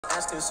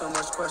Asking so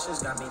much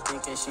questions got me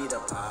thinking she the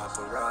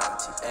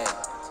paparazzi,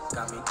 ayy.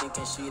 Got me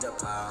thinking she the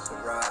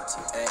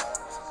paparazzi, ayy.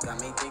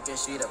 Got me thinking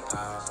she the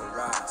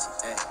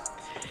paparazzi,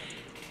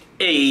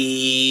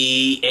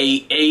 ayy.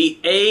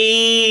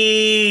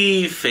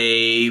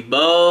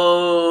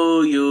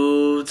 AyyyFabo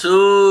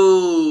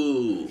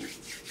YouTube.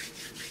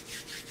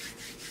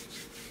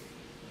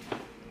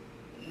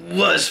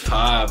 What's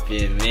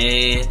poppin',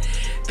 man?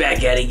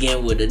 Back at it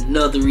again with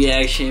another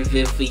reaction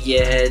vid for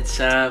your head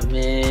time,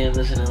 man.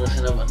 Listen up,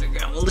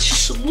 underground. Well, let's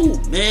just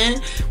salute,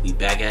 man. We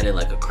back at it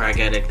like a crack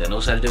addict that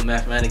knows how to do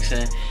mathematics,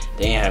 and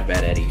they ain't have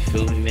bad at it. You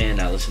feel me, man?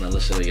 Now listen.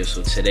 Yo,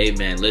 so today,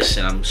 man,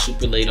 listen, I'm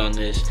super late on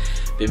this.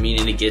 Been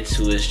meaning to get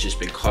to it, just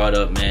been caught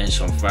up, man.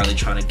 So I'm finally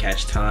trying to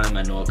catch time.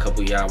 I know a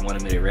couple of y'all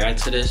wanted me to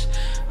react to this.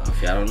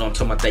 If y'all don't know, I'm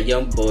talking about that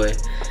young boy.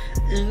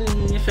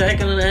 If I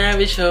can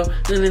have it show,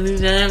 and then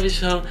have it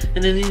show,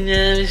 and then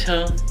have it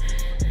show.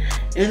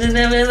 And then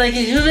I like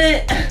it, and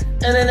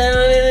then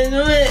I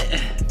do it.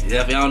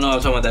 Yeah, if y'all don't know, I'm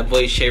talking about that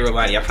boy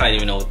cheRomani. I probably didn't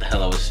even know what the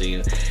hell I was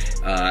singing.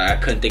 I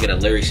couldn't think of the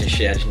lyrics and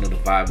shit. I just knew the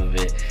vibe of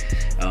it.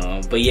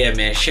 But yeah,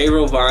 man,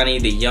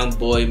 cheRomani, the young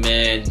boy,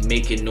 man,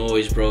 making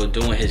noise, bro,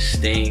 doing his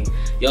thing.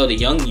 Yo, the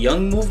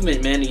young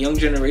movement, man, the young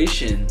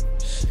generation.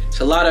 It's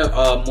a lot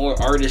of more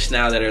artists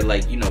now that are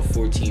like, you know,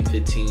 14,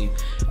 15,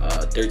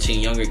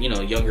 13,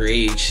 younger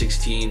age,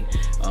 16,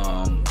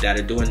 that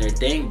are doing their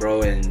thing,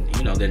 bro, and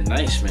you know, they're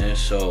nice, man.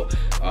 So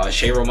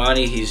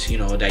cheRomani, he's, you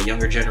know, that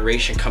younger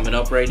generation coming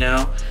up right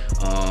now.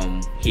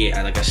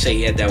 Like I say,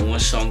 he had that one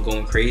song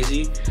going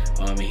crazy,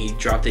 and he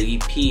dropped the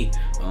EP,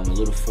 a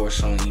little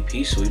 4-song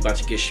EP. So we about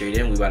to get straight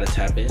in. We about to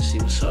tap in, see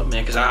what's up,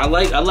 man. Cause I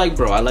like Lil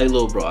Bro. I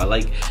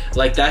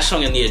like that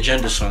song and the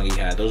Agenda song he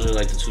had. Those are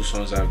like the two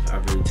songs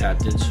I've really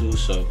tapped into.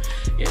 So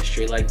yeah,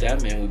 straight like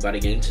that, man. We about to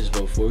get into this.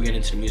 But before we get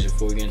into the music,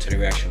 before we get into the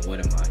reaction, what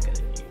am I gonna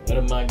need? What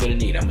am I gonna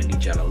need? I'm gonna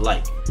need y'all to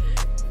like,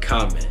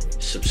 comment,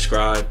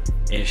 subscribe,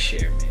 and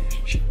share, man.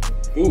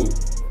 Ooh.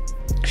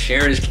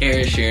 Sharing is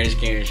caring. Like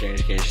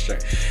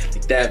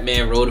that,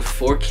 man. Roll to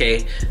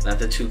 4K, not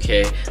the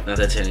 2K, not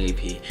the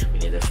 1080p. We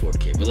need that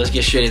 4K. But let's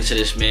get straight into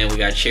this, man. We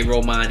got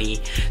cheRomani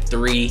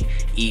 3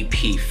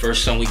 EP.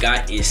 First song we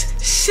got is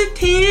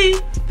City.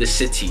 The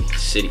City.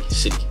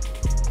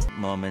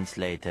 Moments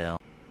later.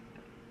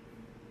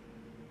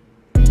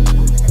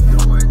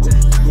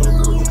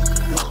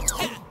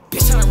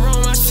 Bitch tryna roll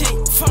my shit,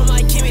 phone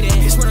like give me that.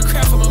 Bitch wanna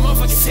crap for my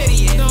motherfucking city,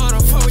 yeah. No, I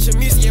don't fuck with your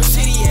music, your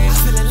shitty, yeah. I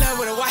fell in love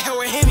with a white hoe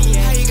with him,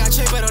 yeah. How you got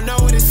tricked but don't know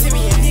what it's to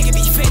me, yeah. Nigga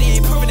be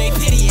fitty, ain't proving they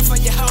pity, yeah.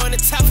 Fuck your hoe in the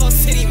top of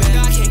city, man.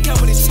 No, I can't go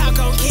with the chop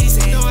gon'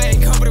 kitties, yeah. No, I ain't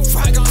come with a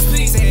rock gon'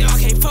 split his ass. No,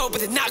 I can't vote, but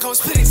the knock gon'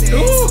 split his ass.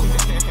 Ooh,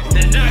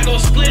 the knock gon'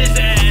 split his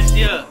ass,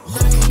 yeah. No,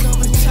 I can't go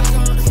with the chop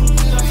gon', no,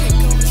 I can't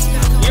go with the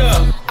knock gon'.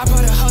 Yeah. I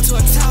brought a hoe to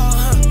a tower,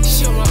 huh.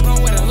 She on my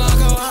bro with a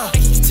logo, huh. I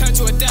can turn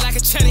to a dead like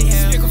a chenny,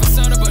 yeah. Pickle for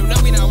soda, but no,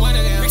 we not one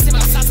of them. Bricks in my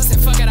sauce, I said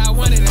fuck it, I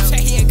wanted them.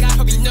 Check he ain't got,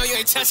 hope you know you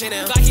ain't touching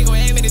them. Like he gon'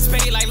 aim at his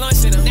baby like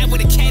lunch in them. That with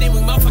a cat and we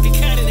motherfucking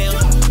cutting them.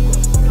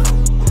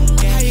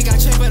 Yeah, how you got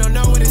tricked but don't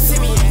know what it's to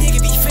me, yeah.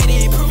 Nigga be fitty,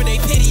 ain't proving they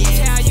pity, yeah.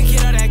 Yeah, how you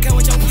get all that gun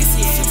with your pussy,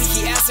 yeah. Super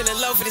keep asking the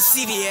low for the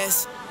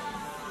CVS.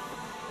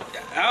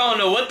 I don't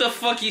know what the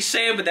fuck he's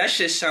saying, but that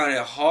shit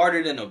sounded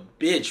harder than a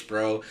bitch,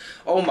 bro.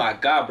 Oh my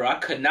god, bro. I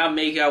could not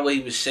make out what he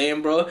was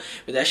saying, bro.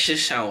 But that shit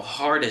sounded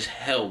hard as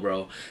hell,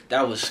 bro.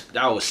 That was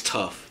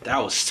tough.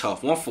 That was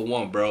tough. 1 for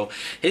 1, bro.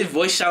 His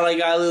voice sounded like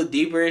got a little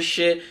deeper and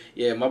shit.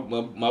 Yeah, my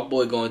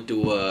boy going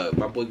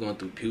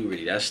through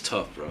puberty. That's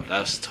tough, bro.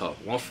 That's tough.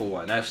 1 for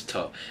 1. That's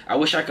tough. I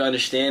wish I could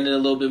understand it a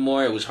little bit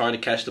more. It was hard to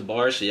catch the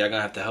bars, so y'all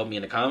gonna have to help me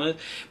in the comments.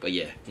 But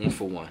yeah, 1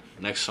 for 1.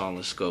 Next song,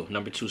 let's go.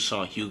 Number 2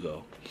 song,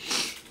 Hugo.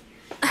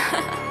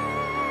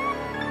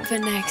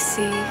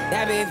 Finexy.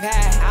 That big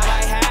bad, I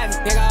might have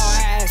it. Big ol'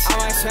 ass, I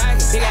might track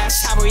it. Big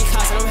ass chopper, we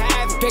costin' them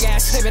happy. Big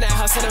ass clippin' that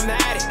hoe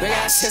cinematic. Big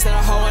ass shit that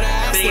a hoe in the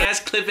ass. Big ass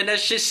clipping that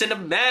shit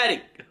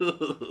cinematic.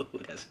 Ooh,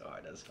 that's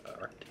hard.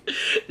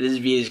 This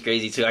beat is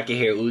crazy too. I can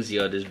hear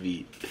Uzi on this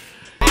beat.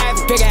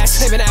 Big ass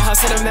clippin' that hoe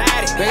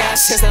cinematic. Big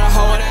ass shit that a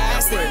hoe in the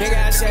ass. Big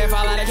ass shit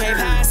fall out, I can't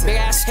pass it. Big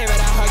ass shit, but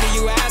I hug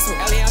you ass.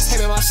 Elias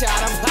taping my shit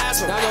out of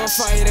plasma. Not gonna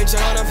fight you, the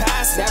jungle to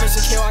pass it. That bitch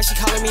can't watch, she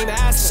calling me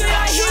master. Shit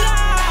like you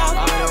know.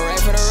 I'm in the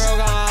rain for the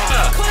real gone.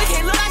 Cool,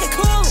 can't look like a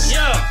cool.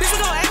 Yeah. Bitch, we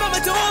gon' aim on my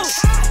dude.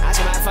 I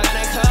just might fuck out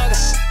that cougar.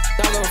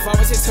 Don't give a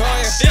fuck with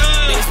tutorial. Yeah.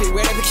 Niggas be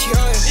weird and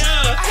peculiar.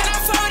 Yeah. I cannot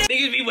afford it.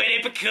 Niggas be way they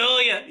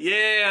peculiar.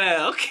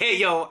 Yeah. Okay,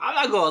 yo. I'm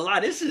not gonna lie.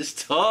 This is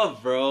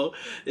tough, bro.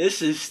 This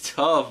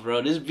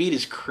beat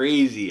is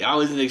crazy. I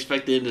wasn't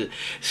expecting to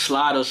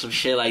slide on some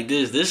shit like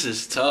this. This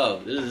is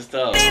tough. I just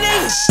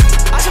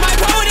might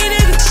roll with these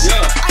niggas.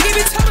 Yeah. I give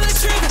you top of the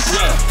trigger.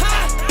 Yeah.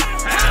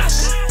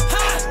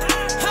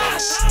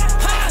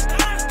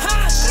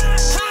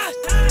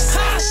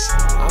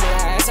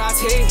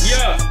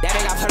 Yeah. That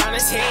nigga put on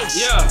his team.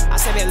 Yeah. I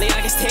said me lean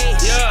like his team.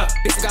 Yeah.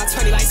 Bitch got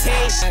 20 like team.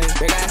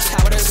 Big ass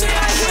chop with a zip.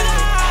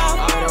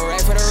 I'm in the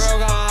rain for the real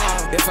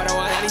gone. Before the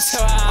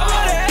 192. I'm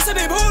on the ass a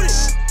bit booty.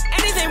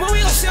 Anything when we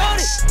gon' shoot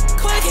it.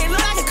 Cool can't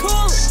look like a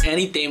cool.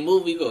 Anything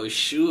move, we gon'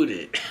 shoot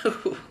it.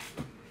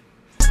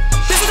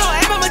 Bitch gon'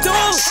 aim on my dude.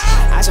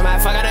 I should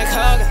might fuck out that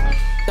cougar.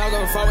 Don't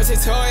give a fuck what's it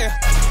to you.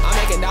 I'm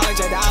making dollars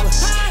a dollar.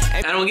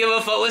 I don't give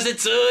a fuck what's it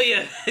to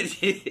you.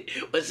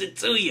 What's it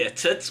to you?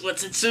 Toots,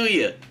 what's it to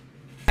you?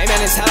 Hey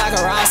man, it's hell like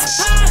a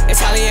roster.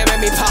 Italian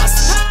made me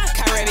pasta.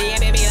 Caribbean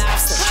made me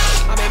lobster.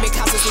 I made me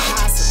Casa su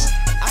casa.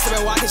 I still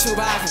been walking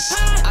Chewbacca.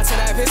 I turn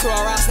that bitch to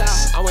a roster.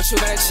 I want you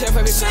better chill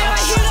for me.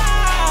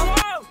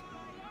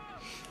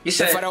 You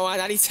said for the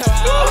 192.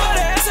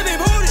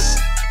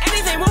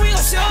 Anything when we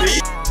gon'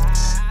 shoot.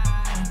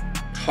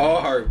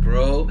 Hard,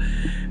 bro.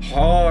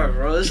 Hard,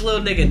 bro. This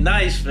little nigga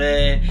nice,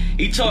 man.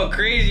 He talk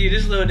crazy.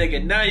 This little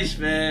nigga nice,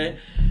 man.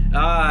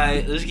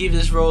 Alright, let's give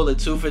this roll a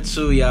 2 for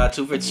 2, y'all.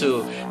 2 for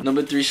 2.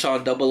 Number 3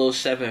 song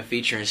 007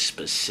 featuring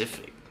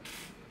Specific.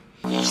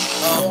 I'm in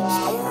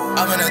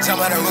a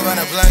top of the roof on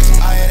the place.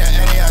 I hit an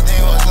Eddie, I think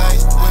it was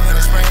lace. Whipping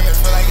the spring, it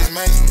feel like it's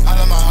mace. All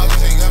of my huggers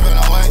ain't good for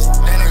no waste.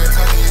 That nigga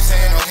talking, you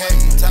saying okay.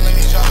 Telling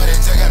me drop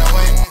it, took it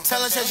away. Tell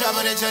her she drop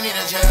it, you need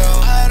a jail.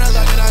 I had a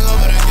luck and I go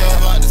for the kill.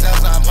 Bought this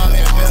house, I bought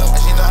me a bill.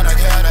 And she thought I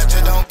cared, I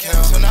just don't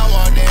kill. So now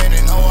I'm dead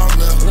and know I'm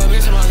real. Little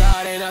bitch, oh my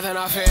God, ain't nothing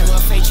off here. Little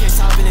fake chicks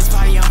all in this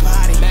body, I'm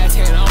body. Bad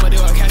 10, I'ma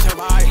do it, catch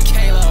your body.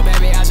 K-Lo,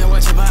 baby, I just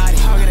want your body.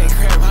 Hugging that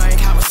crib, I ain't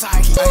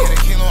Kawasaki. I get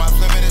a kilo, I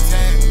flip it to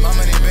 10. My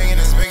money bigger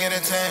than bigger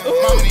than 10.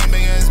 My money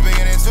bigger is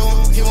bigger than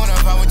 2. He wanna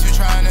find what you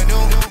trying to do.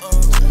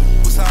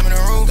 Who's time in the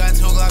room? Got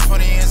 2 Glocks,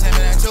 20 years, him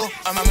in that 2.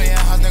 I'm at your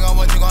house, nigga,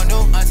 what you gon' do?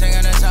 I'm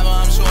taking that chopper,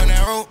 I'm shooting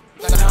that route.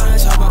 I'm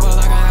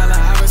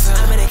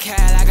in a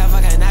cat like a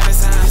fucking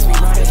Amazon. This be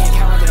running, can't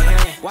count with the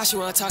hand. Why she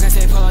wanna talk, I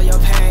say pull on your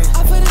pants.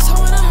 I put his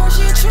hoe in her,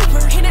 she a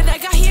trooper. Hit at that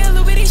guy, he a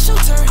little bitty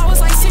shooter. I was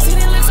like 16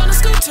 and licks on a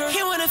scooter.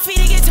 He wanna feed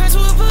and get turned to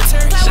a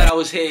booter. Said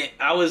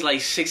I was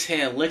like 6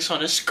 hand licks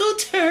on a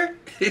scooter.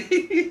 But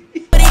he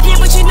did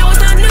what you know it's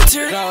not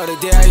neuter. Go with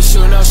the deal, you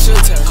shoot no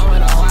shooter. I'm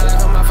in a while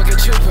like a motherfucking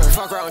trooper.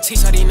 Fuck around,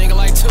 teach how these niggas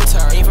like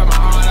tutor. Ain't from my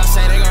heart, I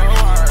say they gon'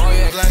 hard. Oh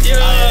yeah, I hit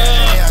an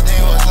Eddie, I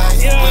think it was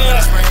lace. Whipping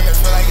the spring, it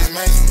feel like it's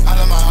mace. All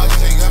of my huggers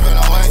ain't good for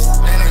no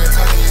waste. That nigga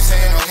talking, you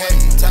saying okay.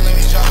 Telling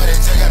me drop it,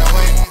 took it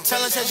away.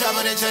 Tell her she drop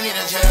it, you need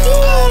a jail. I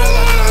had a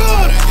luck and I go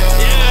for the kill. I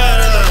had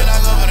a luck and I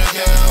go for the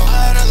kill. I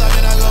had a luck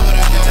and I go for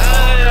the kill.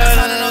 That's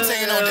how no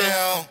taking no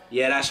deal.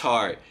 Yeah, that's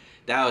hard.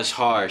 That was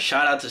hard.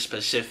 Shout out to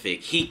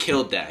Specific. He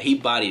killed that. He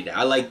bodied that.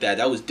 I like that.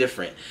 That was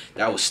different.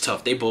 That was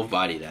tough. They both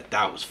bodied that.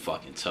 That was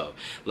fucking tough.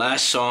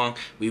 Last song,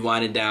 we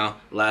winded down.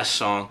 Last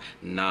song,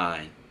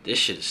 9. This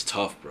shit is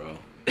tough, bro.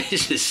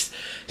 It's just,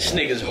 this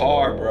nigga's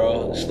hard,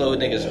 bro. This little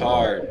nigga's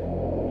hard.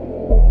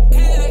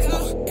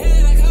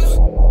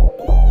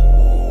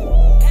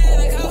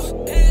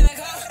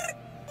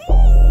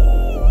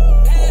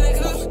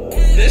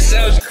 This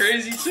sounds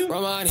crazy too.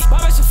 Romani. My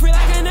bitch is free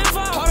like an info.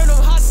 Hold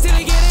on, hot still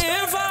getting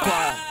info.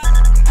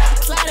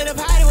 Slide in the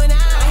party when my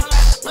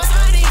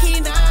son ain't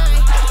key 9.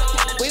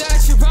 We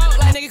got you broke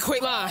like nigga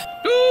quick line.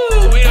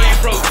 Ooh, we know you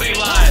broke big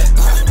line.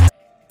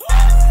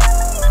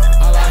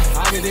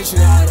 I can dish you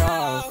out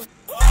off.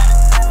 I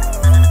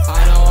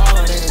know all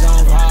of niggas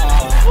don't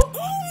fall.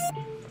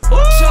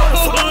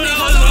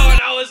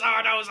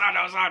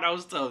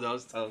 That was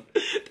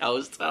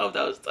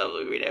tough.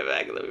 Let me read that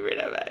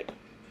back.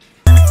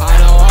 I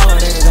know all of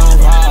niggas don't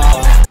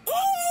fall.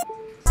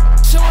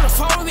 She wanna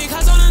fall with me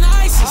cause I'm the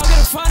nicest. I'll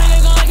get a front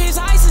nigga gon' like his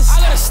ISIS.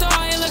 I got a star,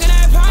 I ain't looking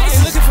at prices. I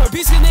ain't looking for a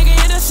biscuit nigga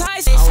in the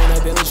size. I want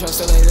that Billy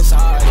Trust to lay this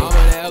hard. I'm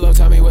in the L,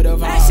 tell me what the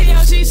vibe.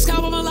 XCLG,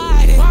 scalp on my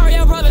lighting.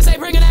 Mario Brothers, they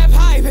bringing that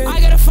pipe in. I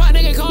got a front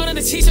nigga going in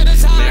the teacher the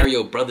time.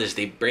 Mario Brothers,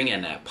 they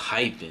bringing that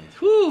pipe in.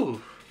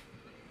 Whew.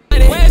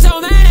 Where's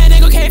your man? That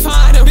nigga can't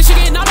find him. Bitch, you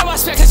getting all the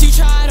respect cause you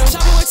tried him.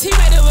 Shopping with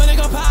teammate, that little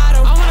nigga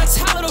bottom. I wanna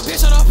tell little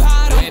bitch on the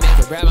bottom. Wait, make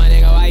a grab my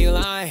nigga, why you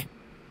lying?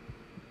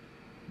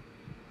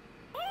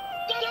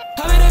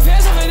 I'm in the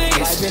face of a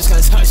nigga. Like bitch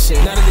can't touch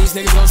shit. None of these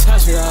niggas gon'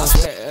 touch me, girl.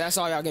 That's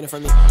all y'all getting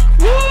from me.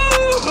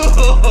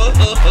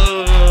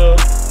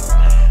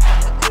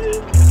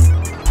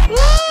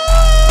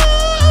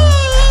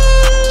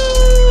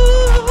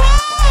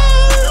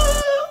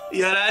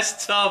 Yo,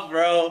 that's tough,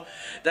 bro.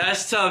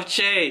 That's tough,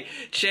 Che.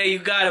 Che, you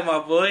got it, my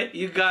boy.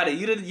 You got it.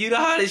 You the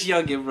hottest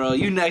youngin', bro.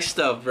 You next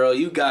up, bro.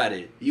 You got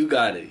it.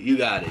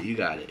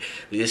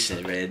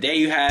 Listen, man. There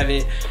you have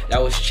it.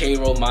 That was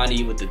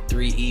cheRomani with the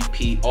 3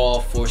 EP, all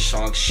 4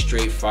 songs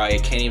straight fire.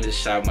 Can't even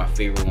decide my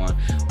favorite one.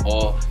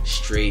 All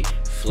straight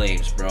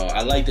flames, bro.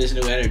 I like this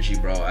new energy,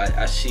 bro.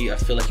 I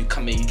feel like you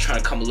trying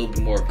to come a little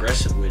bit more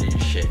aggressive with it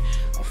and shit.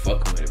 I'm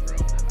fucking with it, bro.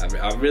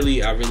 I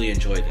really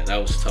enjoyed that.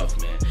 That was tough,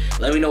 man.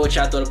 Let me know what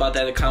y'all thought about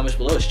that in the comments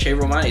below. Is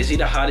cheRomani, is he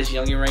the hottest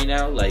youngin' right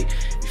now? Like,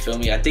 you feel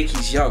me? I think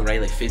he's young,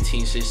 right? Like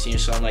 15, 16 or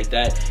something like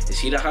that. Is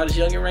he the hottest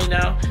youngin' right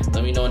now?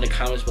 Let me know in the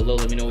comments below.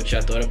 Let me know what y'all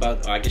thought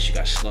about. Oh, I guess you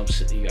got Slump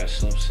 6. I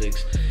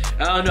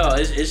don't know.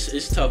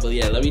 It's tough, but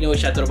yeah, let me know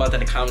what y'all thought about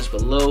that in the comments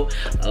below.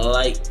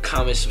 Like,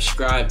 comment,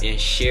 subscribe, and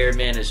share,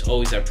 man. As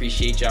always, I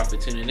appreciate y'all for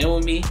tuning in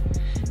with me.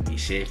 Be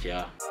safe,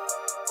 y'all.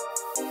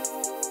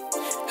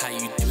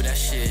 you do that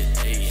shit?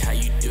 Ayy, how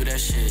you do that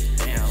shit?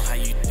 Damn, how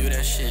you do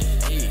that shit?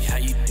 Ayy, how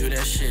you do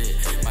that shit?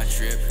 My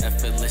drip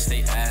effortless,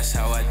 they ask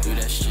how I do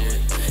that shit.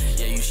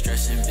 Yeah, you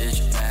stressing,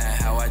 bitch,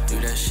 mad how I do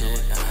that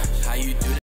shit. How you do that?